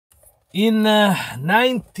In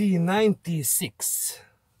 1996,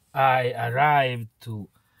 I arrived to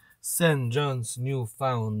St. John's,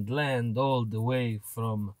 Newfoundland, all the way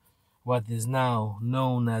from what is now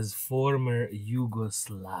known as former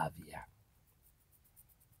Yugoslavia.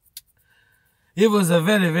 It was a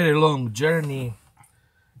very, very long journey.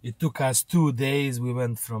 It took us 2 days. We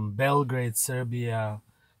went from Belgrade, Serbia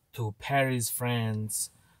to Paris, France,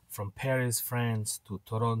 from Paris, France to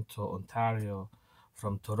Toronto, Ontario,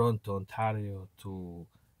 from Toronto, Ontario to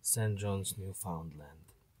St. John's,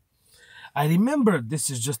 Newfoundland. I remember, this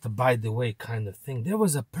is just a by the way kind of thing. There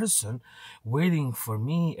was a person waiting for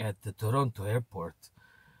me at the Toronto airport,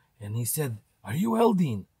 and he said, "Are you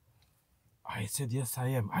Eldin?" I said, "Yes, I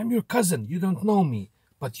am." "I'm your cousin. You don't know me,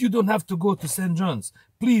 but you don't have to go to St. John's.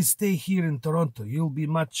 Please stay here in Toronto. You'll be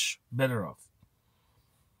much better off."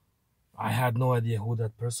 I had no idea who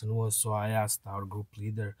that person was, so I asked our group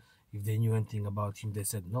leader if they knew anything about him. They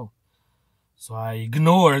said no. So I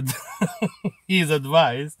ignored his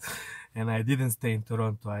advice, and I didn't stay in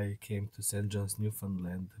Toronto. I came to St. John's,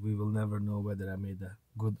 Newfoundland. We will never know whether I made a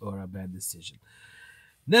good or a bad decision.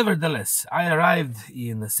 Nevertheless, I arrived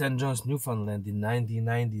in St. John's, Newfoundland in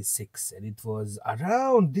 1996, and it was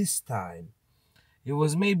around this time. It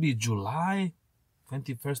was maybe July,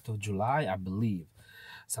 21st of July, I believe,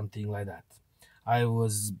 something like that. I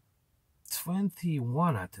was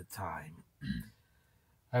 21 at the time.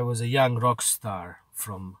 I was a young rock star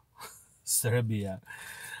from Serbia.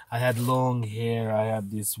 I had long hair. I had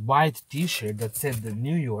this white t-shirt that said the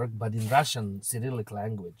New York, but in Russian Cyrillic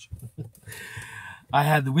language. I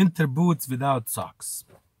had winter boots without socks.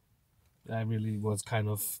 I really was kind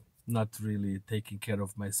of not really taking care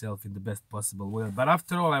of myself in the best possible way. But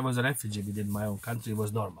after all, I was a refugee within my own country. It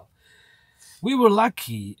was normal. We were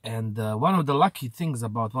lucky, and one of the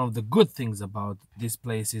good things about this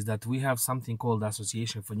place is that we have something called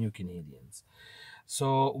Association for New Canadians.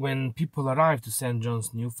 So when people arrive to St.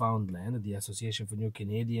 John's, Newfoundland, the Association for New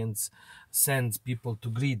Canadians sends people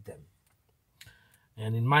to greet them.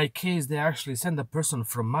 And in my case, they actually send a person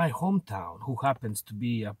from my hometown who happens to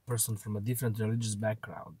be a person from a different religious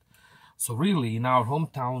background. So really, in our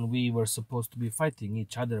hometown, we were supposed to be fighting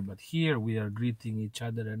each other, but here we are greeting each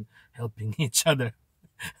other and helping each other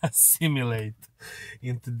assimilate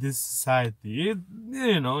into this society.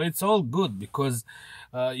 It's all good because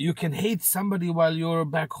you can hate somebody while you're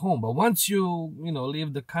back home, but once you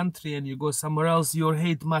leave the country and you go somewhere else, your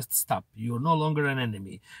hate must stop. You're no longer an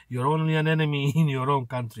enemy. You're only an enemy in your own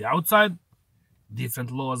country. Outside,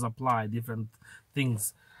 different laws apply, different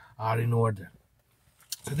things are in order.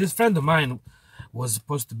 So this friend of mine was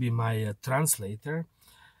supposed to be my translator,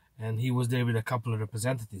 and he was there with a couple of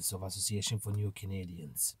representatives of Association for New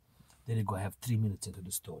Canadians. There you go. I have 3 minutes into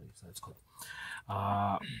the story, so that's good.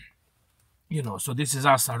 So this is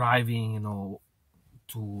us arriving,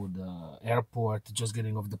 to the airport, just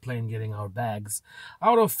getting off the plane, getting our bags.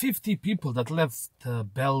 Out of 50 people that left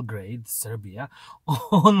Belgrade, Serbia,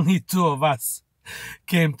 only 2 of us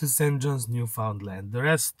came to St. John's, Newfoundland. The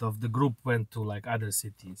rest of the group went to like other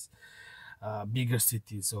cities, bigger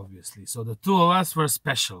cities, obviously. So the 2 of us were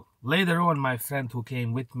special. Later on, my friend who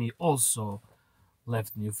came with me also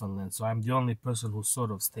left Newfoundland. So I'm the only person who sort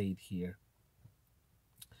of stayed here.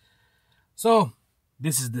 So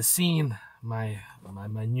this is the scene. My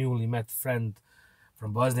newly met friend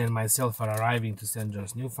from Bosnia and myself are arriving to St.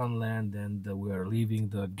 John's, Newfoundland, and we are leaving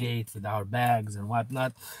the gate with our bags and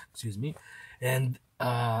whatnot. Excuse me. And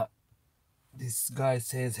this guy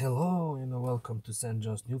says, "Hello, welcome to St.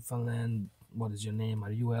 John's, Newfoundland. What is your name?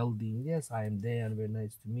 Are you Eldin?" "Yes, I am Dan. Very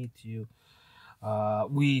nice to meet you.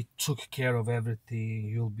 We took care of everything.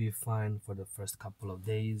 You'll be fine for the first couple of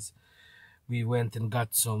days. We went and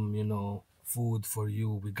got some, food for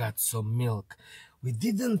you. We got some milk. We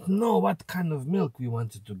didn't know what kind of milk we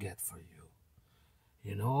wanted to get for you,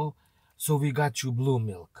 so we got you blue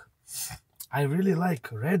milk. I really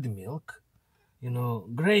like red milk.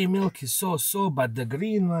 Gray milk is so, but the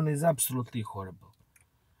green one is absolutely horrible."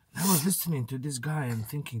 I was listening to this guy and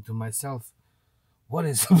thinking to myself, what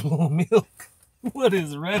is blue milk? What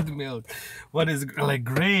is red milk? What is like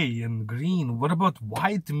gray and green? What about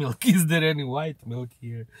white milk? Is there any white milk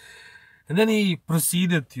here? And then he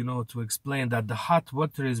proceeded, to explain that the hot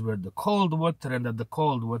water is where the cold water, and that the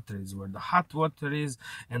cold water is where the hot water is,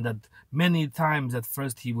 and that many times at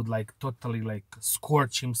first he would totally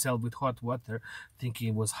scorch himself with hot water, thinking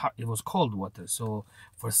it was hot, it was cold water. So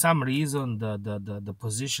for some reason, the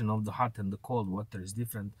position of the hot and the cold water is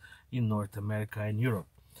different in North America and Europe.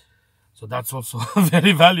 So that's also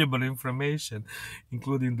very valuable information,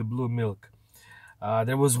 including the blue milk.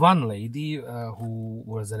 There was one lady who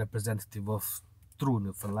was a representative of true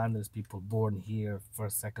Newfoundlanders, people born here,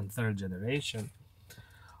 first, second, third generation,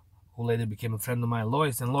 who later became a friend of mine,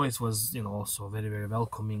 Lois. And Lois was, also very, very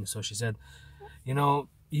welcoming. So she said,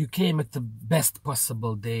 you came at the best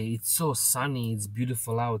possible day. It's so sunny, it's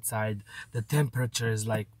beautiful outside. The temperature is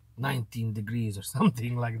like 19 degrees or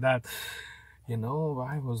something like that.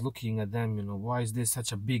 I was looking at them, why is this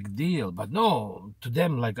such a big deal? But no, to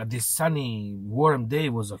them, like this sunny, warm day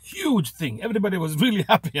was a huge thing. Everybody was really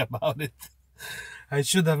happy about it. I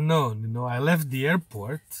should have known, I left the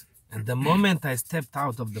airport, and the moment I stepped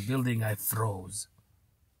out of the building, I froze.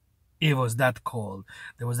 It was that cold.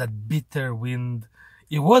 There was that bitter wind.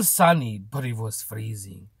 It was sunny, but it was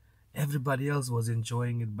freezing. Everybody else was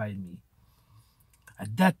enjoying it by me.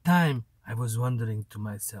 At that time, I was wondering to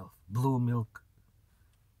myself, blue milk,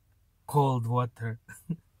 cold water,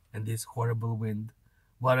 and this horrible wind.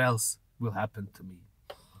 What else will happen to me?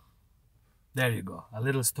 There you go. A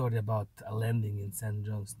little story about a landing in St.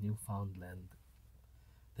 John's, Newfoundland.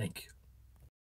 Thank you.